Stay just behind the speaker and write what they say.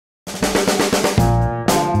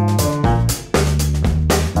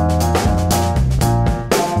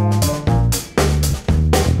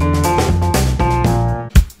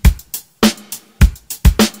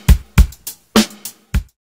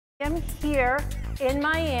in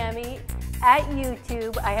Miami at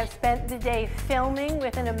YouTube. I have spent the day filming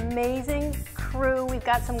with an amazing crew. We've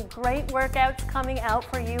got some great workouts coming out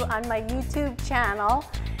for you on my YouTube channel.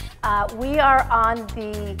 We are on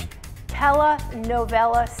the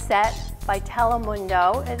telenovela set by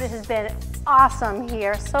Telemundo. It has been awesome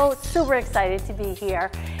here, so super excited to be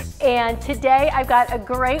here. And today I've got a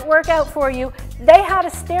great workout for you. They had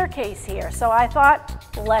a staircase here, so I thought,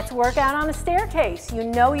 let's work out on a staircase. You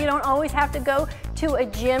know you don't always have to go to a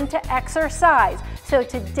gym to exercise. So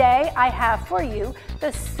today I have for you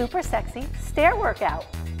the super sexy stair workout.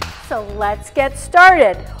 So let's get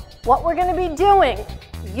started. What we're gonna be doing,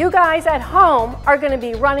 you guys at home are gonna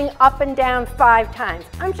be running up and down 5 times.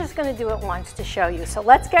 I'm just gonna do it once to show you. So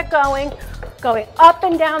let's get going up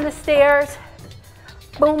and down the stairs.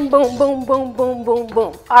 Boom, boom, boom, boom, boom, boom,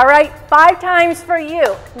 boom. All right, 5 times for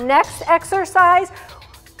you. Next exercise,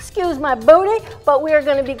 excuse my booty, but we are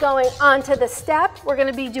gonna be going onto the step. We're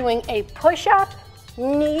gonna be doing a push-up,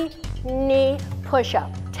 knee, knee,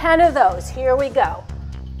 push-up. 10 of those, here we go.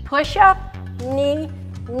 Push-up, knee,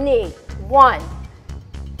 knee. 1,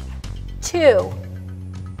 2,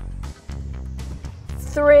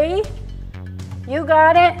 3, you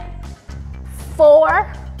got it.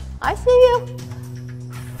 4, I see you.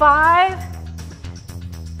 5,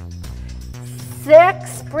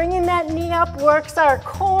 6, bringing that knee up works our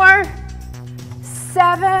core.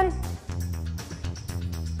 7,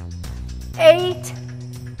 8,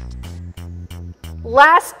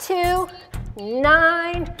 last 2,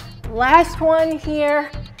 9, last one here,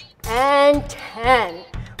 and 10.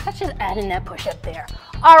 Let's just add in that push-up there.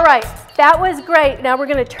 All right, that was great. Now we're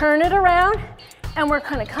gonna turn it around and we're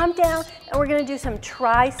gonna come down and we're gonna do some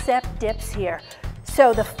tricep dips here.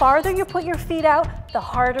 So the farther you put your feet out, the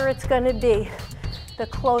harder it's gonna be. The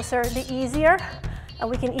closer, the easier, and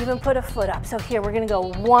we can even put a foot up. So here we're gonna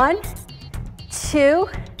go 1, 2,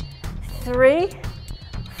 3,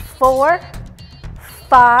 4,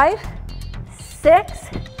 5, 6,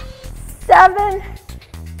 7,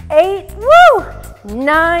 8, woo!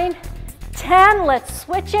 9, 10, let's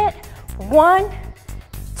switch it. 1,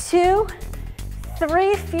 2,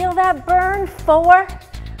 3, feel that burn. 4,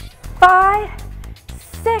 5,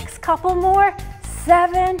 6, couple more.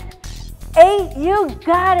 7, 8, you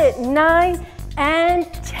got it. 9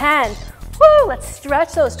 and 10. Woo, let's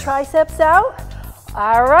stretch those triceps out.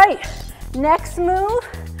 All right, next move,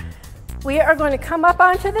 we are going to come up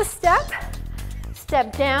onto the step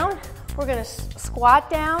down. We're going to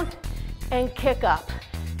squat down and kick up.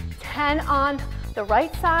 10 on the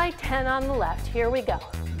right side, 10 on the left. Here we go.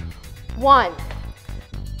 1,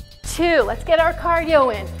 2, let's get our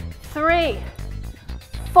cardio in. 3,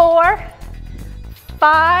 4,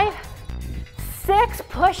 5, 6,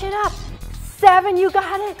 push it up. 7, you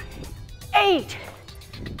got it. 8,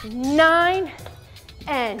 9,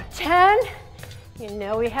 and 10. You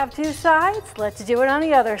know we have 2 sides. Let's do it on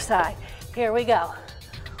the other side. Here we go.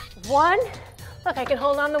 1, look, I can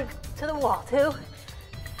hold on to the wall. 2,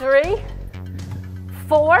 3,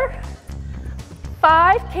 4,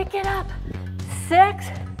 5, kick it up. 6,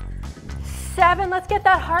 7, let's get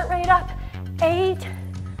that heart rate up. 8,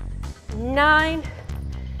 9,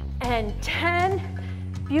 and 10.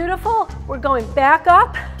 Beautiful. We're going back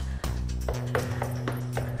up.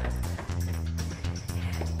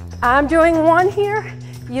 I'm doing 1 here.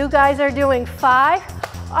 You guys are doing 5.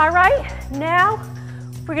 All right, now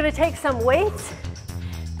we're gonna take some weights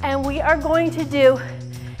and we are going to do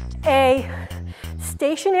a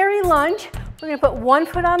stationary lunge. We're gonna put 1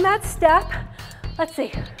 foot on that step. Let's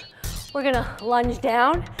see. We're gonna lunge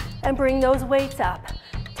down and bring those weights up.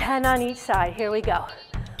 10 on each side. Here we go.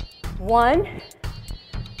 1,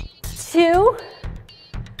 2,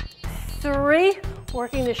 3,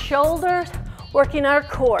 working the shoulders, working our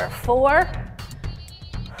core. 4,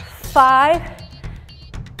 5,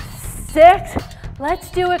 6, let's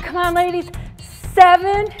do it. Come on, ladies.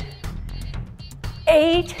 7,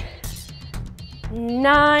 8,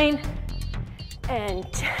 9,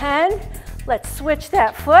 and 10. Let's switch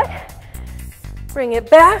that foot. Bring it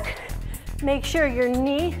back. Make sure your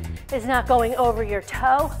knee is not going over your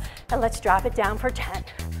toe. And let's drop it down for 10.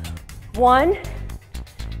 1,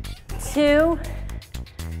 2,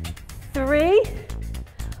 3,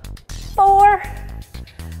 4,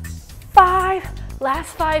 5.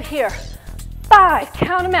 Last 5 here. 5,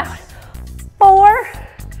 count them out. 4,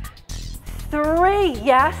 3,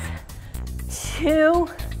 yes. 2,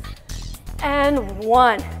 and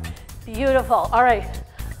 1. Beautiful. All right,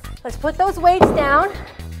 let's put those weights down.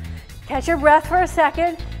 Catch your breath for a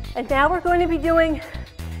second. And now we're going to be doing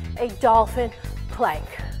a dolphin plank.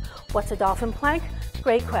 What's a dolphin plank?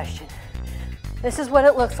 Great question. This is what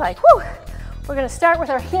it looks like. Woo! We're gonna start with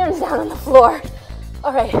our hands down on the floor.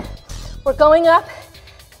 All right, we're going up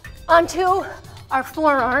onto our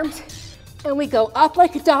forearms, and we go up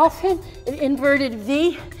like a dolphin, an inverted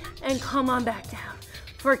V, and come on back down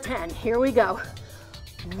for 10. Here we go.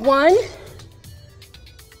 1,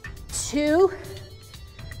 2,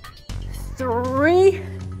 3,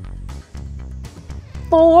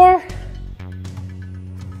 4,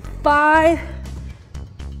 5,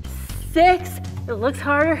 6. It looks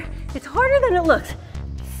harder. It's harder than it looks.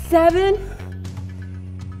 7,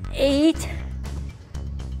 8,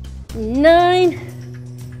 9,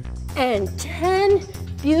 and 10.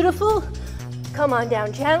 Beautiful. Come on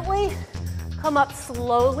down gently. Come up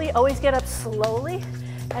slowly. Always get up slowly.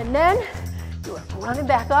 And then you are running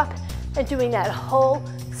back up and doing that whole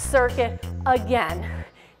circuit again.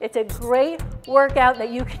 It's a great workout that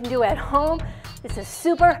you can do at home. It's a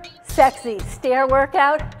super sexy stair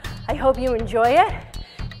workout. I hope you enjoy it.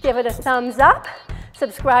 Give it a thumbs up,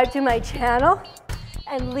 subscribe to my channel,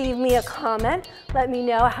 and leave me a comment. Let me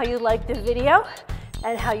know how you liked the video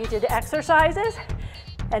and how you did the exercises.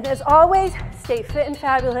 And as always, stay fit and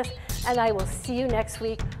fabulous, and I will see you next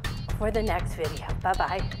week for the next video.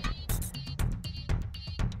 Bye-bye.